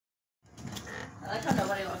I like how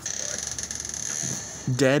nobody wants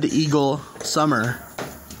to do it. Dead Eagle Summer.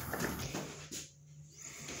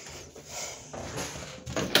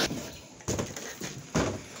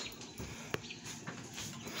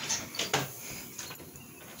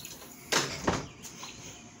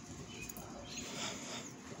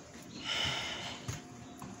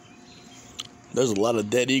 There's a lot of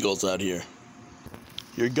dead eagles out here.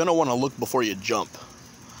 You're gonna want to look before you jump.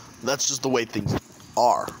 That's just the way things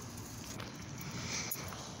are.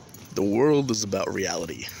 The world is about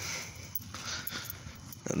reality.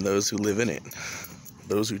 And those who live in it,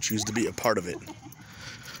 those who choose to be a part of it,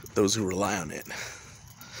 those who rely on it,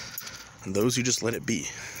 and those who just let it be.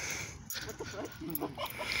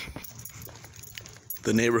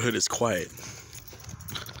 The neighborhood is quiet.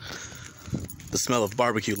 The smell of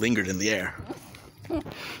barbecue lingered in the air.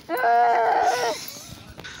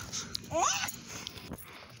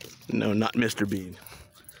 No, not Mr. Bean.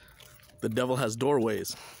 The devil has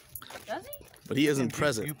doorways. Does he? But he isn't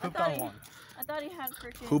present. You pooped on one. I thought he had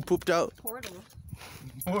freaking... Who pooped out? Portals.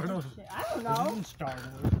 Portals. I don't know. Star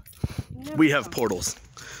Wars. We have portals.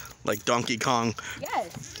 Like Donkey Kong.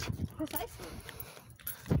 Yes. Precisely.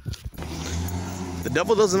 The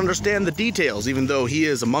devil doesn't understand the details, even though he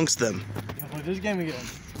is amongst them. Yeah, play this game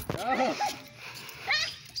again.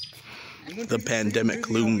 The pandemic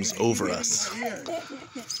looms over us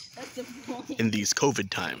That's the point. in these COVID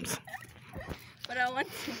times. But I want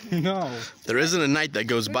to... No. There isn't a night that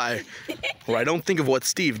goes by where I don't think of what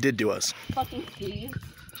Steve did to us. Fucking Steve.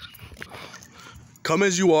 Come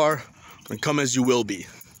as you are, and come as you will be.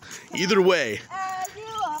 Either way,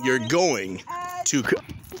 you're going to...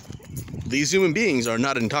 These human beings are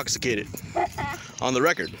not intoxicated. On the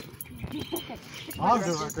record. Off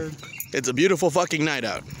the record. It's a beautiful fucking night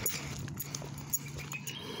out.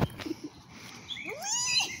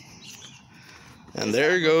 And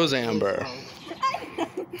there goes Amber.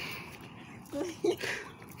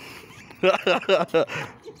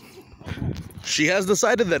 She has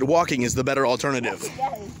decided that walking is the better alternative. Is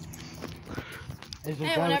the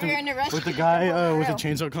Hey, guy whenever you're in a with the restaurant, guy with the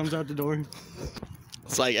chainsaw comes out the door.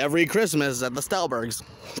 It's like every Christmas at the Stelbergs.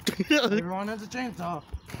 Everyone has a chainsaw.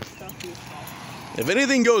 If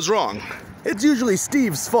anything goes wrong, it's usually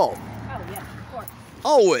Steve's fault. Oh, yeah, of course.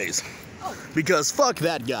 Always. Oh. Because fuck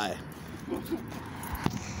that guy.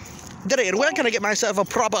 Dad, where can I get myself a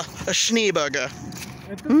proper Schneeburger?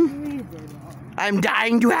 I'm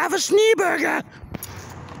dying to have a Schneeburger.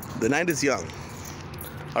 The night is young.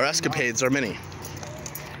 Our escapades are many.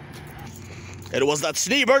 It was that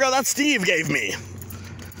Schneeburger that Steve gave me.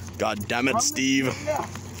 God damn it, Steve.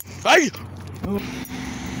 Hey!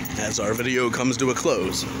 As our video comes to a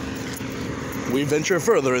close, we venture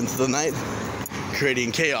further into the night,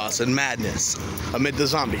 creating chaos and madness amid the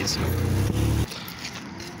zombies.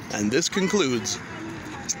 And this concludes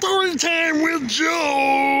Story Time with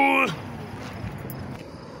Joe!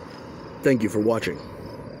 Thank you for watching.